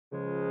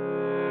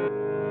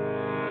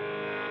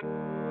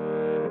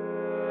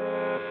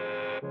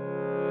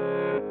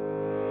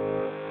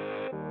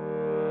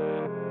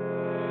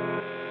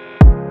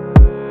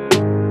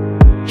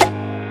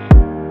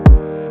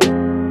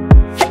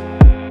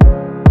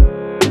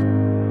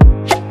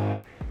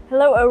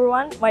Hello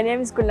everyone, my name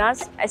is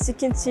Gulnaz. As you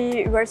can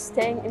see, we're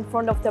staying in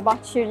front of the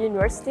Bahçeşehir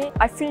University.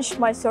 I finished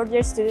my third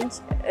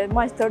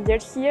year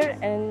here,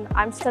 and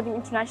I'm studying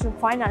international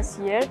finance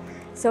here.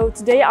 So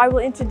today I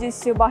will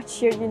introduce you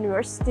Bahçeşehir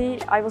University.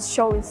 I will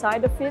show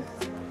inside of it.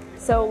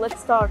 So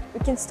let's start. We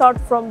can start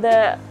from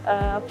the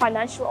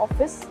financial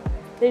office.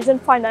 There's a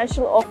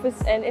financial office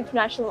and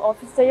international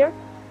office there.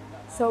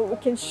 So we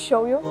can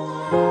show you.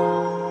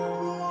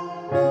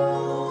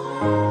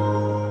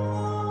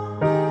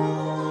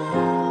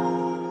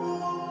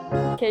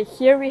 Okay,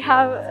 here we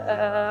have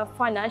a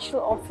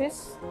financial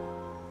office.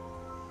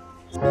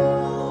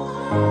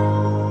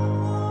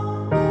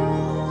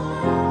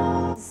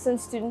 This is a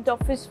student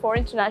office for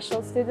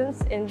international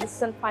students, and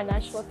this is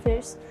financial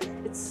affairs.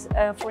 It's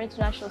for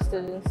international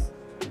students.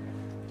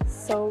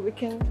 So we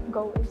can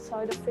go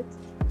inside of it.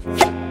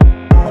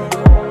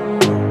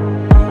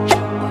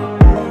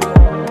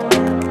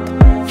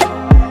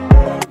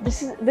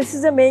 This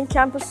is the main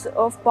campus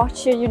of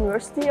Bahçeşehir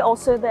University.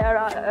 Also, there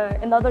are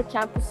another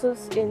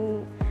campuses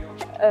in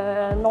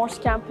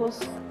North Campus,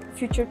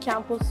 Future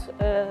Campus.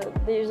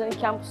 There's a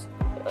campus,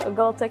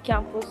 Galata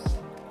Campus.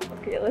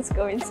 Okay, let's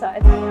go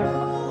inside.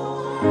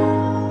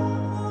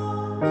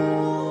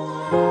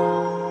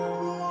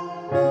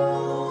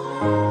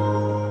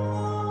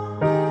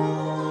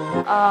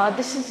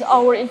 This is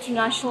our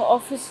international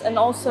office and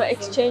also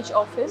exchange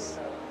office.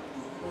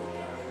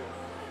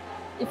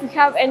 If you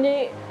have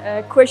any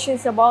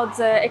questions about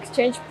the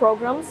exchange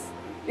programs,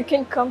 you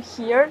can come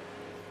here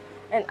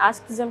and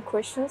ask them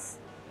questions.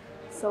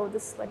 So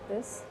this is like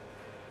this.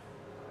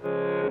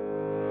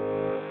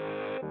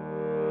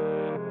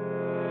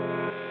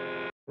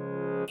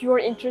 If you are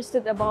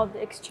interested about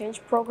the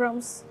exchange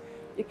programs,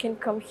 you can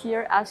come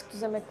here, ask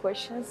them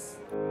questions.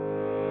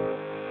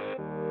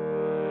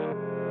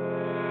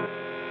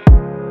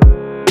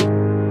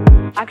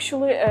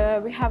 Actually,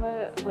 we have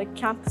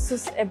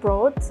campuses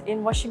abroad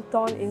in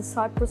Washington, in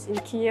Cyprus, in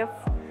Kiev.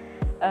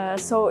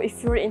 So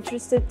if you're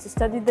interested to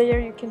study there,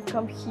 you can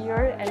come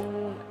here,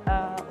 and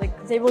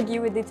they will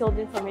give you detailed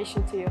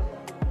information to you.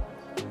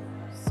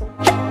 So.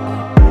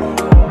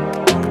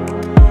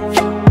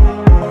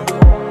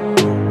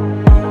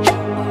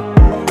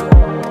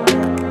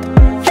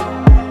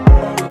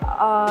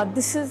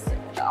 This is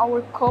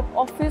our COP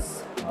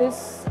office.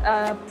 This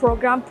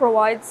program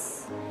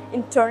provides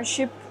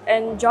internship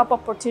and job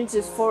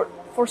opportunities for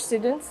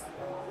students.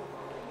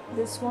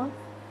 This one.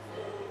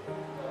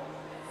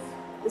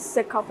 This is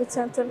a copy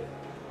center.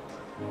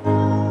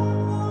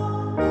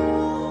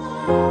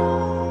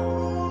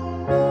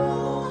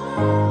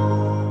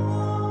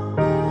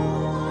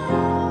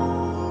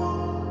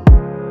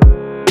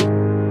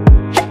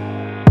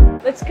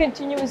 Let's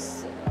continue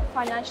with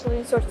Financial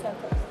Research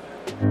Center.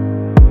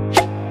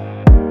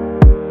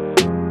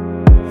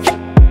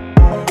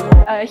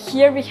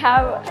 Here we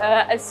have,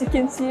 as you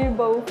can see,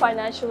 both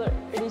Financial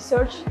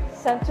Research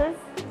Center.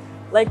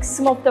 Like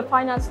some of the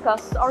finance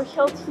classes are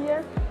held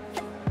here.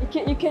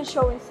 You can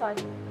show inside.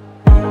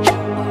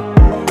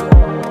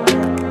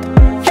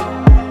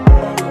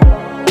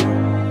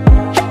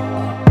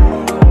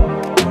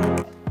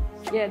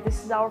 Yeah,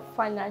 this is our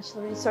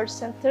Financial Research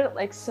Center.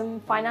 Like some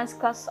finance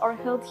classes are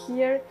held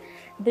here.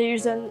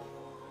 There's an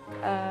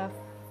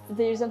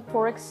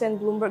Forex and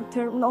Bloomberg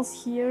terminals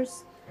here.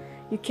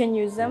 You can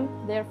use them.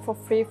 They're for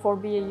free for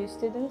BAU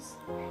students.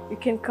 You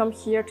can come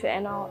here to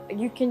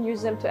you can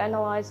use them to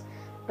analyze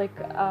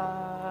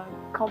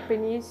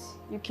companies.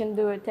 You can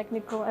do a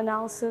technical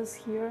analysis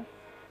here.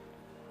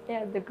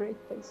 Yeah, the great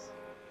place.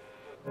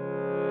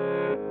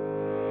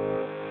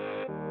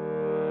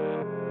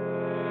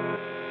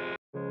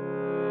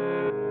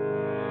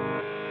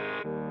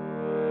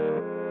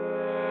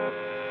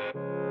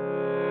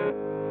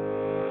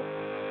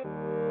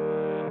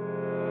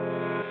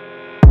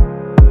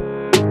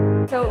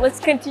 So let's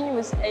continue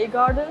with A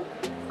Garden.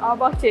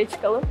 Bahçeye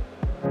çıkalım.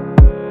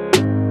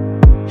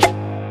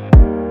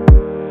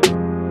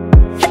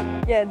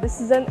 Yeah,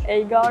 this is an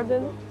A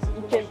Garden.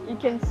 You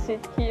can sit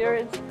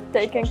here,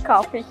 take a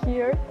coffee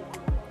here.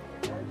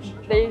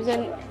 There's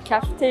a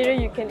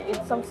cafeteria. You can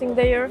eat something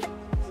there.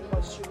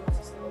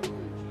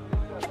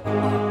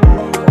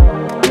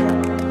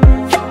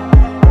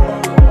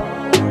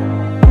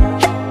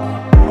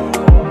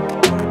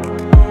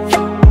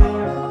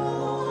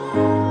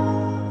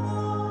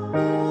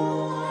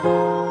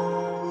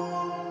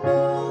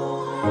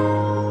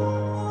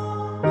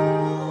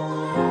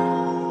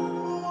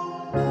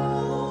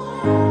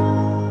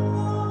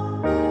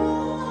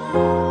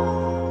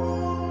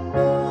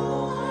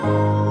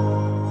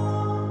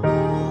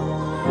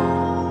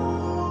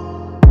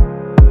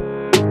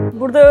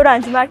 Burada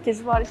öğrenci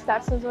merkezi var.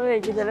 İsterseniz oraya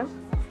gidelim.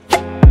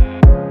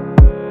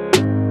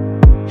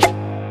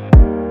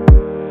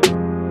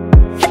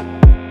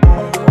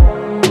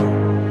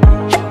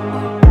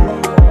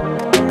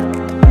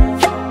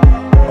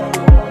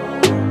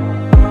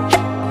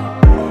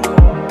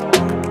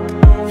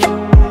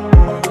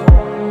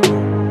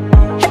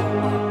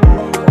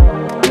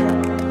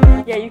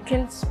 Yeah, you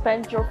can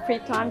spend your free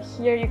time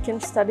here. You can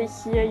study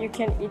here. You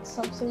can eat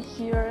something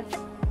here.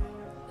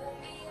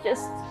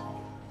 just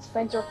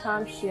spend your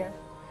time here.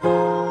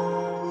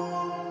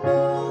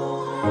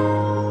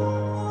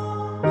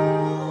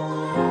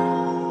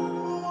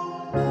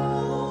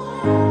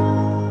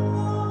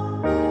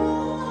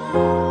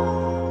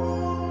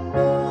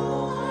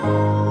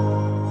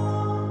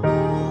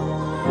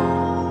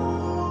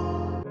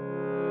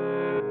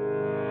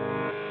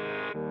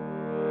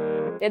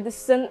 Yeah,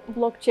 this is a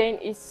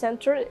blockchain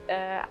center.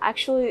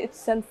 Actually,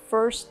 it's the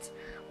first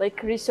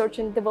research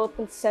and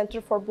development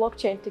center for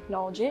blockchain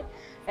technology,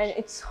 and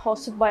it's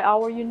hosted by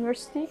our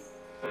university.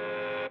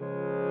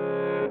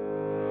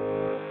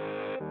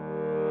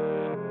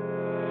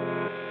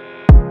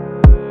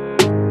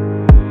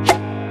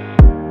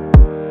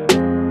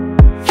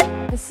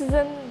 This is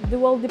a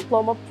dual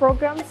diploma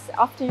programs.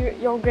 After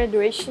your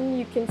graduation,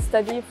 you can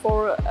study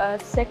for a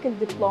second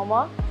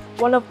diploma,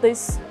 one of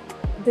these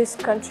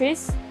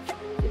countries.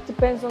 It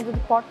depends on the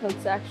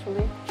departments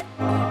actually.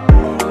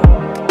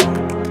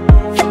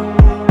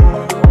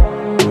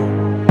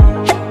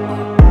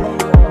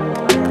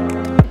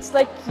 It's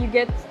like you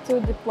get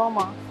two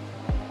diploma,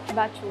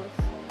 bachelor's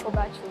or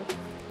bachelor.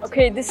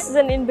 Okay, this is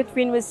an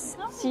in-between with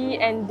C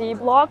and D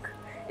block.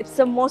 It's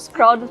the most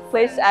crowded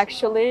place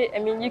actually. I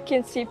mean, you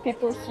can see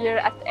people here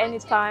at any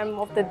time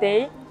of the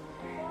day.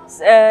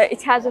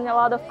 It has a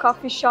lot of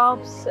coffee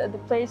shops, the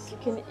place you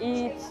can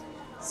eat,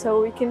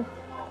 so you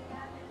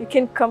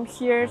can come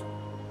here,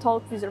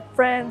 talk with your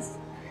friends,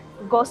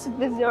 gossip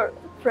with your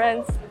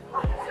friends.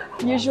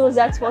 Usually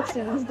that's what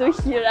students do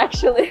here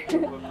actually.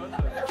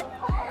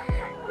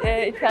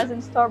 It has a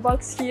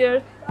Starbucks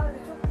here.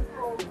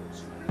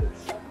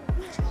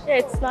 Yeah,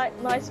 it's a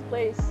nice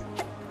place.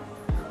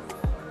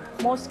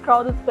 Most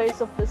crowded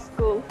place of the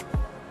school.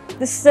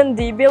 This is in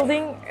the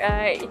building.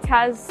 It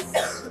has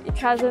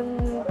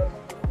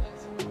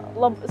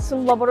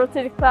some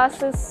laboratory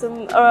classes,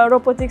 some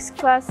robotics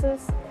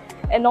classes,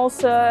 and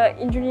also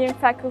engineering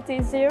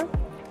faculties here.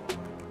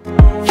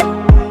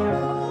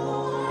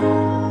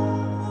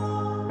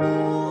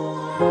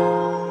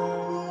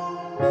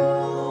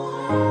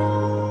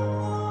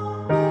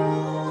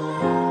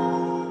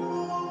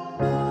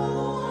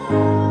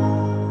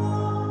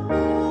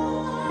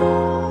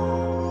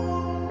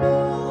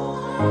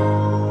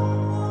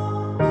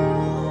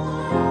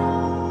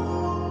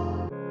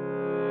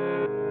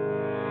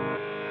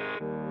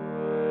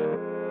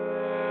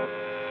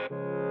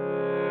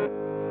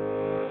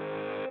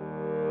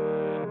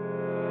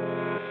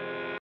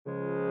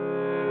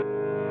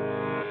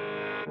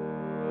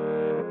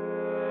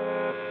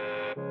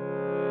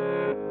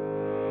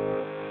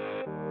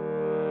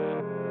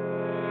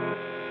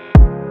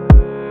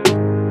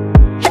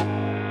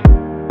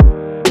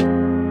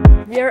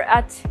 We're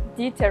at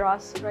the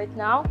terrace right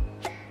now.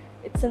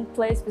 It's a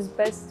place with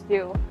best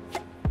view.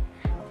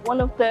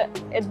 One of the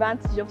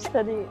advantages of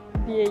studying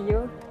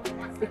BAU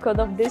because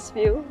of this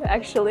view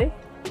actually.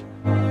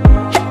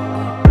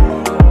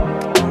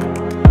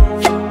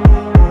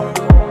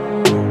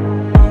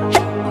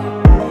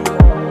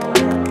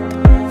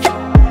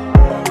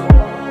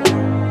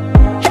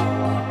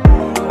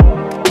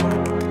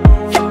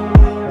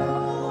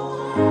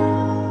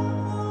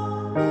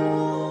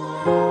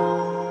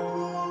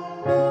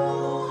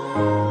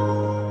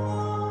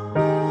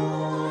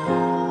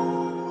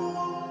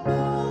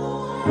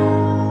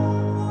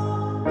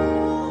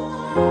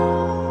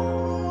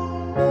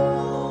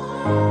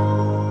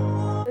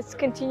 Let's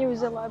continue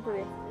with the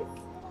library.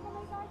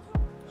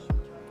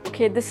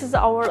 Okay, this is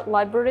our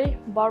library,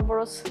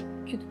 Barbaros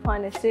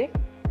Kütüphanesi.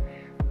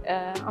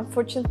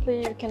 Unfortunately,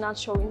 you cannot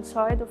show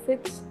inside of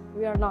it.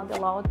 We are not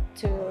allowed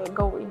to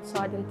go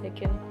inside and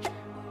take a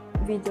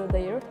video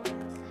there.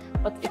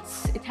 But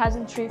it has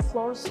 3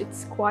 floors.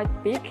 It's quite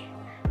big.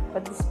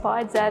 But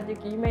despite that,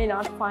 you may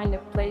not find a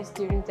place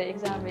during the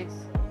exam weeks.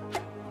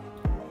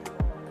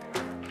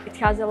 It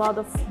has a lot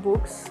of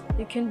books.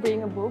 You can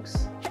bring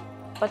books,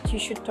 but you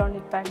should turn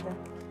it back then.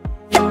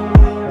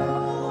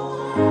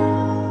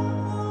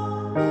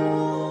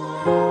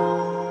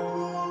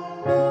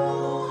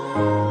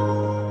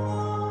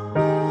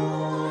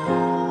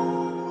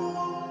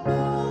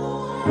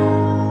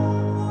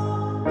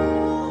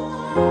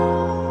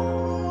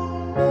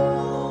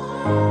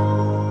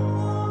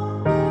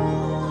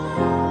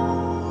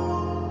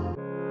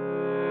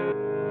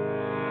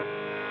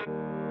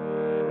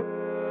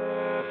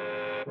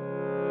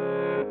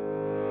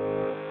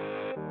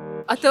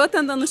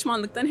 Atavatan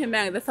danışmanlıktan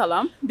hemen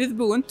salam. Biz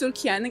bugün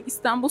Türkiye'nin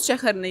İstanbul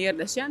şəhərində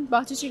yerleşen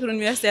Bahçeşehir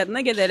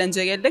Üniversitetine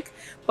gedələncə geldik.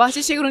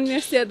 Bahçeşehir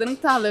Üniversitetinin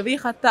talibi,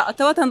 hatta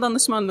Atavatan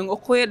danışmanlığını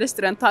oku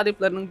yerleştiren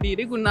taliplerinin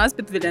biri Gülnaz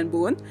bilen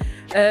bugün.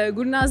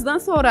 Gülnaz'dan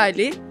sonra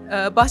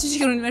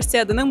Bahçeşehir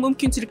Üniversitetinin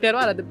mümkünçülükleri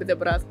var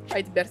bize biraz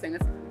aytıp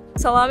derseniz.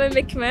 Salam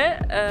emekime.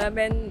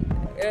 Ben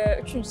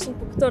 3. sınıf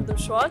okutordum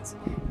şu an.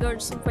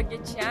 4. sınıfa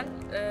geçen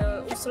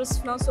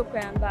uluslararası finans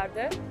okuyan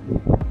berde.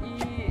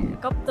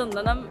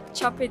 Kaptandan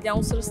çap edilen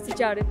uluslararası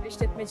ticaret ve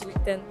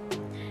işletmecilikten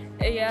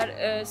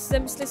eğer size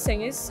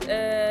mislerseniz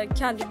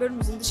kendi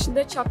bölümümüzün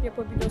dışında çap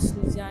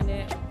yapabiliyorsunuz.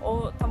 Yani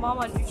o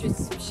tamamen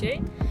ücretsiz bir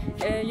şey.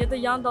 Ya da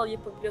yan dal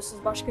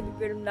yapabiliyorsunuz. Başka bir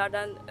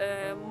bölümlerden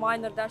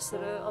minor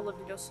dersleri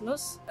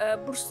alabiliyorsunuz.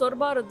 Burslar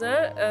bu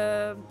arada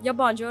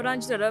yabancı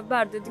öğrencilere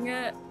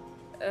verdiğine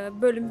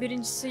bölüm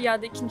birincisi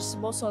ya da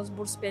ikincisi bolsanız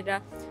burs berýär.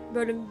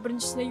 Bölüm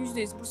birincisine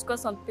 %100 burs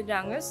kazanıp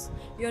bilýäňiz.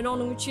 Yani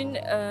onun için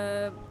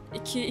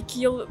 2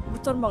 yıl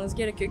bitirmeniz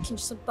gerekiyor.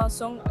 İkinci sınıftan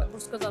sonra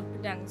burs kazanıp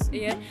bilýäňiz.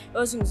 Eğer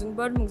özüňiziň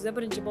bölümüňizde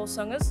birinci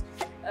bolsanız,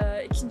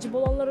 ikinci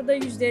bolanlara da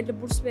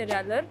 %50 burs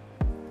berýärler.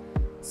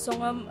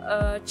 Sonra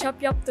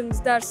çap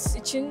yaptığınız ders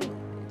için,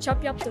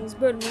 çap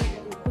yaptığınız bölümü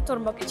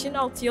bitirmek için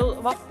 6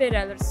 yıl vakt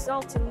berýärler size.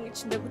 6 yılın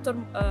içinde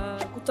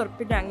bitirip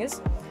bilýäňiz.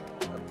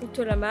 Pul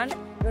tölemen.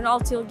 Yani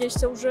 6 yıl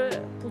geçse уже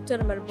pul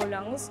tölemeli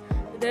bolýaňyz.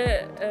 Bir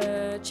de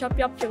çap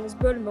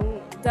yaptığınız bölümün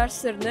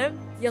derslerini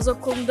yaz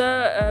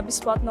okulunda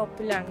bispatna alıp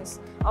bilýäňiz.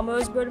 Ama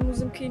öz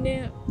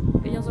bölümüňizinkini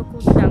yaz okulu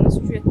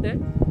bilýäňiz ücretli.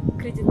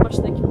 Kredit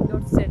başına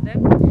 2400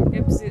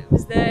 TL.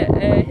 Bizde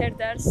her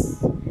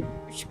ders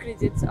 3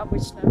 kredit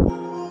обычно.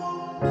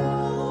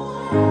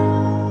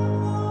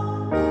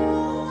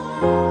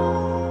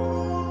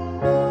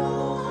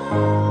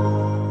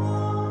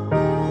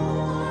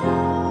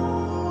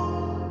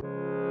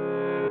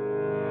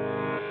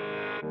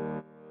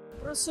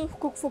 Burası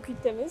hukuk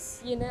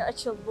fakültemiz. Yeni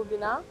açıldı bu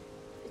bina.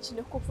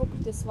 İçinde hukuk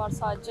fakültesi var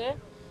sadece.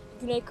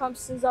 Güney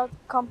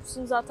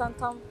kampüsün zaten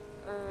tam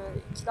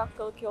 2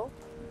 dakikalık yol.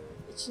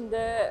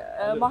 İçinde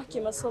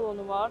mahkeme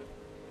salonu var.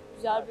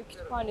 Güzel bir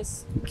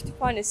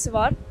kütüphanesi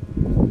var.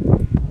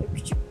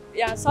 Küçük,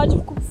 yani sadece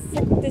hukuk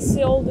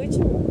fakültesi olduğu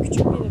için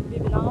küçük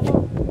bir bina ama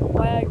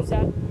bayağı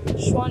güzel.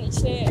 Şu an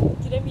içine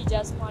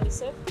giremeyeceğiz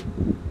maalesef.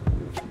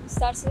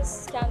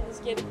 İsterseniz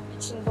kendiniz gelip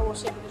içini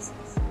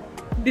dolaşabilirsiniz.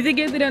 Bize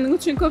geldiğiniz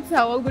için çok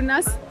sağ ol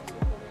Gülnaz.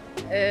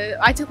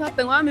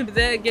 Ayçaklattın var mı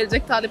bize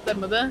gelecek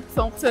taliplerimize?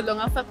 Son söylüğün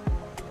alsak.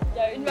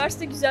 Ya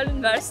üniversite güzel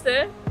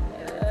üniversite.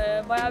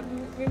 Bayağı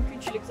bir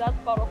mümkünçülük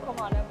zaten var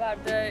okumana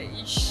verdi.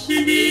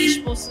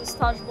 İş bolsun,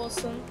 staj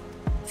bolsun.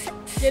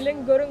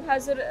 Gelin görün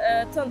hazır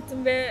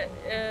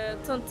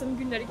tanıtım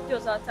günleri gidiyor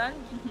zaten.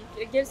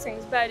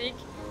 Gelseniz belki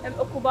hem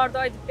okul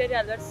bardağı edip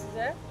berýärler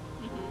size.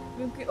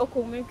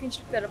 Okul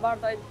mümkünçülükleri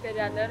bardağı edip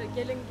berýärler.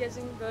 Gelin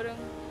gezin görün.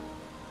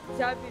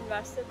 Güzel bir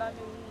üniversite, ben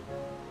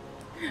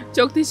memnunum.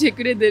 Çok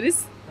teşekkür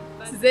ederiz.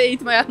 Size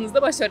eğitim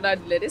hayatınızda başarılar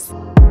dileriz.